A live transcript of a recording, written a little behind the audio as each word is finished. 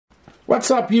What's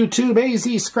up, YouTube?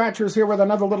 AZ Scratchers here with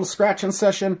another little scratching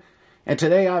session. And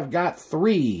today I've got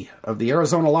 3 of the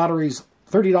Arizona Lottery's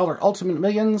 $30 Ultimate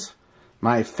Millions,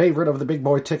 my favorite of the big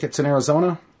boy tickets in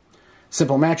Arizona.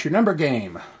 Simple match your number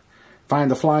game. Find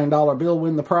the flying dollar bill,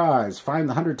 win the prize. Find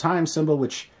the 100 times symbol,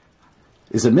 which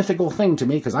is a mythical thing to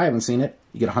me because I haven't seen it.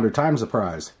 You get 100 times the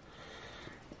prize.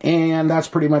 And that's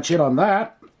pretty much it on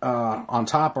that. On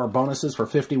top are bonuses for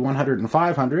 50, 100, and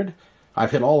 500.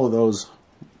 I've hit all of those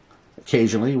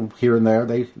occasionally, here and there.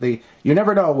 You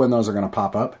never know when those are going to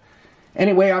pop up.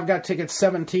 Anyway, I've got tickets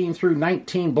 17 through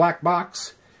 19 black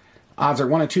box. Odds are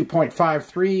 1 in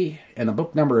 2.53, and the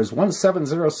book number is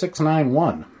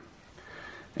 170691.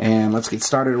 And let's get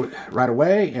started right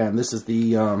away. And this is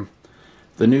the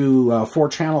new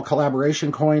 4-channel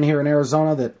collaboration coin here in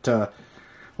Arizona that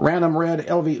Random Red,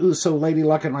 LV Uso, Lady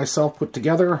Luck, and myself put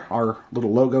together. Our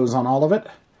little logos on all of it.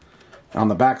 On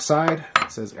the back side,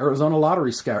 it says Arizona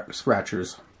Lottery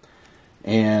Scratchers.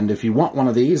 And if you want one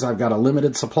of these, I've got a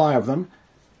limited supply of them.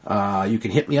 You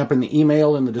can hit me up in the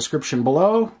email in the description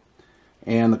below.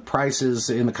 And the price is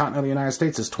in the continental United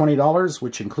States is $20,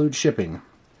 which includes shipping.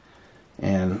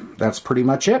 And that's pretty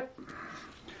much it.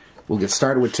 We'll get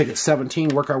started with ticket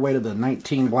 17, work our way to the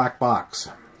 19 black box.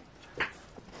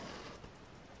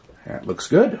 That looks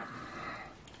good.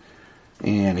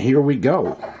 And here we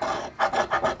go.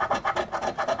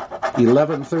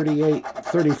 11, 38,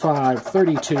 35,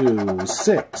 32,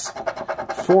 6,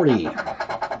 40,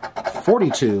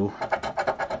 42,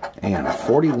 and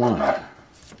 41.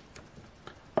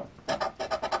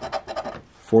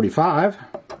 45,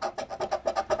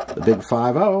 the big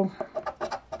 50,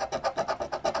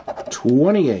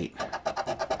 28,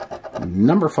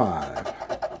 number 5,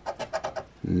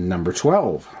 number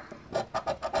 12,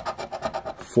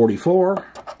 44,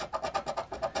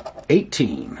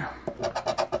 18,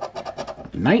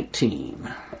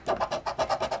 19,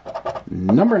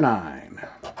 number 9,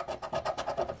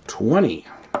 20,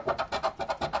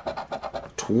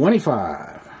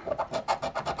 25,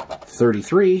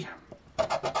 33,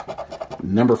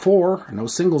 number 4, no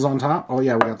singles on top. Oh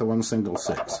yeah, we got the one single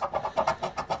 6.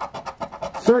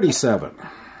 37,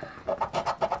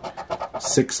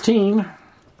 16,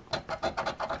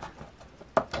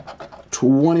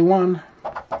 21,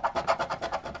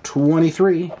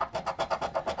 23,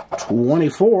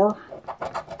 24,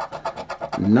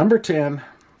 number 10,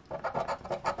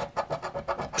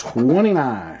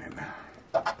 29,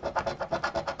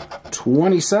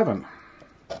 27,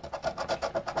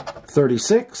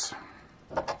 36,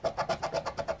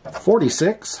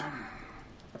 46,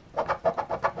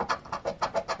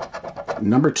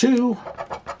 number 2,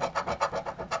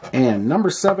 and number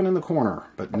 7 in the corner,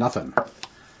 but nothing.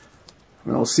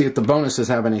 We'll see if the bonuses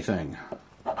have anything.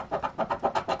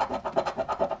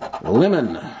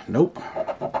 Lemon, nope.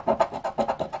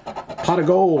 Pot of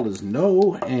gold is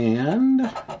no, and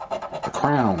the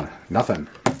crown, nothing.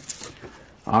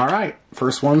 Alright,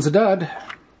 first one's a dud.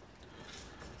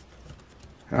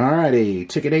 Alrighty,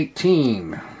 ticket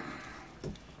 18.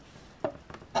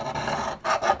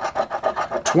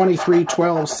 23,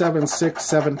 12, 7, 6,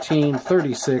 17,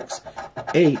 36,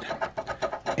 8,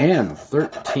 and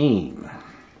 13.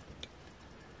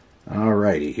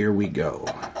 Alrighty, here we go.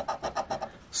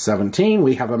 17,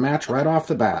 we have a match right off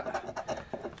the bat.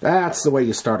 That's the way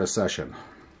you start a session.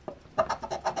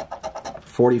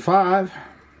 45,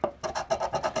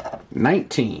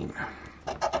 19,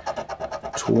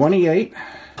 28,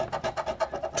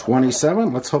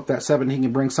 27. Let's hope that 17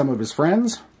 can bring some of his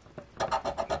friends.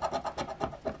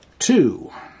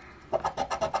 2,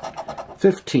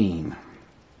 15,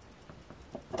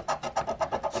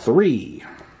 3,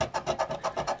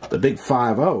 the big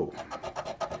 50,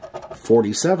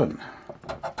 47,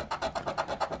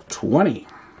 20,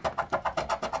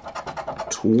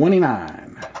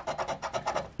 29,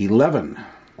 11,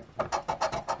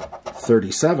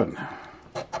 37,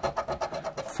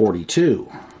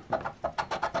 42,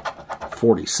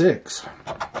 46,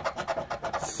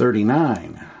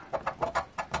 39,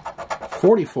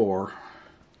 44,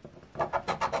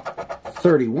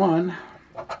 31,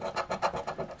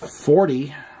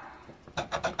 40,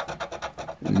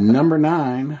 number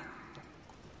 9,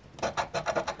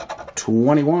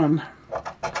 21,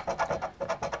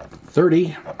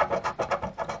 30,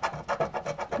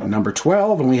 number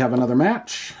 12, and we have another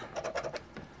match.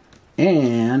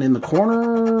 And in the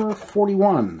corner,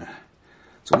 41.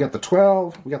 So we got the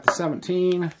 12, we got the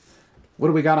 17. What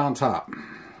do we got on top?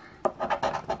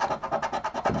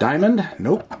 A diamond?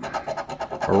 Nope.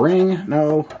 A ring?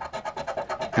 No.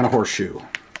 And a horseshoe.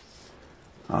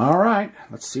 Alright,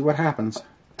 let's see what happens.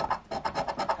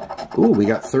 Ooh, we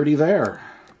got 30 there.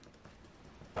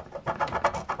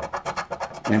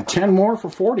 And 10 more for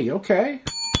 40. Okay.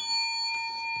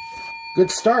 Good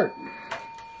start.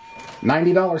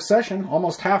 $90 session.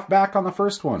 Almost half back on the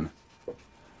first one.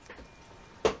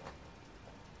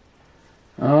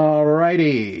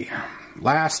 Alrighty.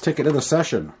 Last ticket of the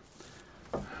session.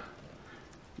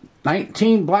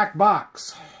 19 black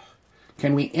box.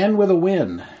 Can we end with a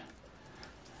win?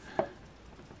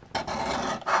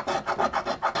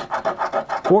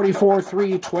 44,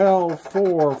 3, 12,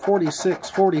 4, 46,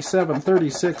 47,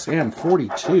 36, and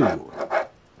 42.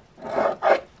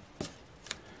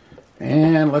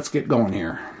 And let's get going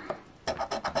here.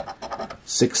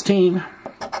 16,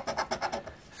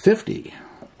 50,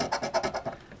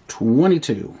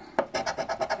 22,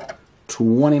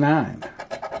 29,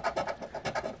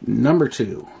 number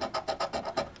 2,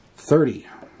 30,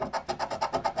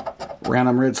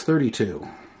 random reds 32,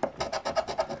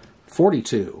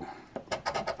 42,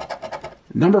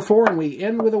 number 4, and we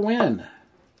end with a win.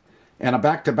 And a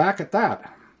back-to-back at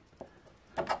that.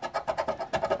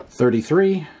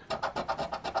 33,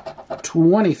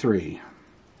 23,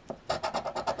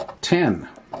 10,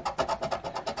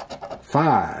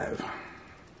 5,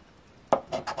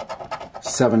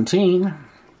 17,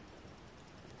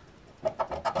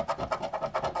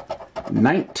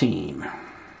 19.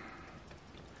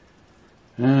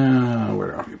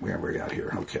 Where are we at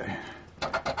here? Okay.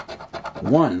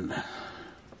 1,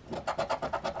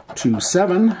 2,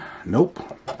 7. Nope.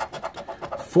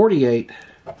 48.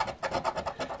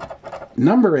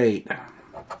 Number 8.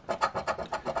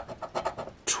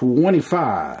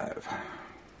 25.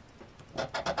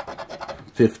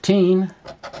 15.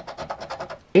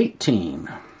 18.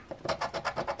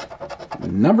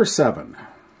 Number 7.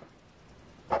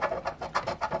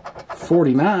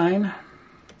 49.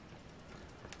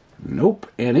 Nope.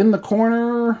 And in the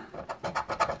corner,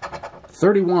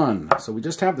 31. So we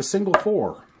just have the single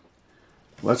 4.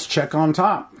 Let's check on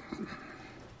top.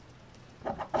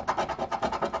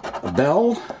 A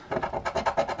bell,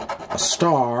 a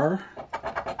star,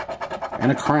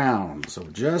 and a crown. So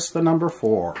just the number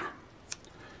 4.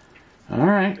 All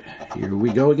right, here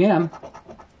we go again.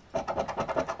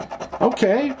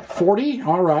 Okay, 40,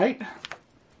 all right.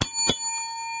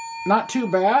 Not too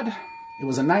bad. It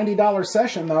was a $90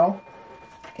 session, though.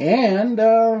 And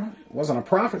it wasn't a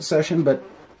profit session, but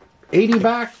 80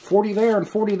 back, 40 there, and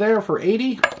 40 there for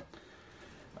 80.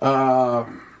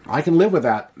 I can live with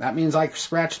that. That means I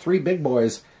scratched 3 big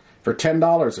boys for $10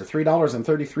 or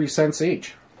 $3.33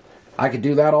 each. I could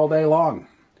do that all day long.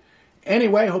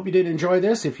 Anyway, hope you did enjoy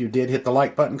this. If you did, hit the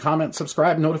like button, comment,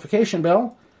 subscribe, notification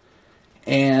bell.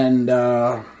 And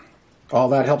all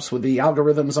that helps with the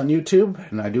algorithms on YouTube,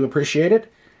 and I do appreciate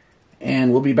it.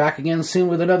 And we'll be back again soon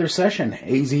with another session.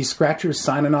 AZ Scratchers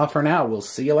signing off for now. We'll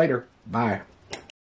see you later. Bye.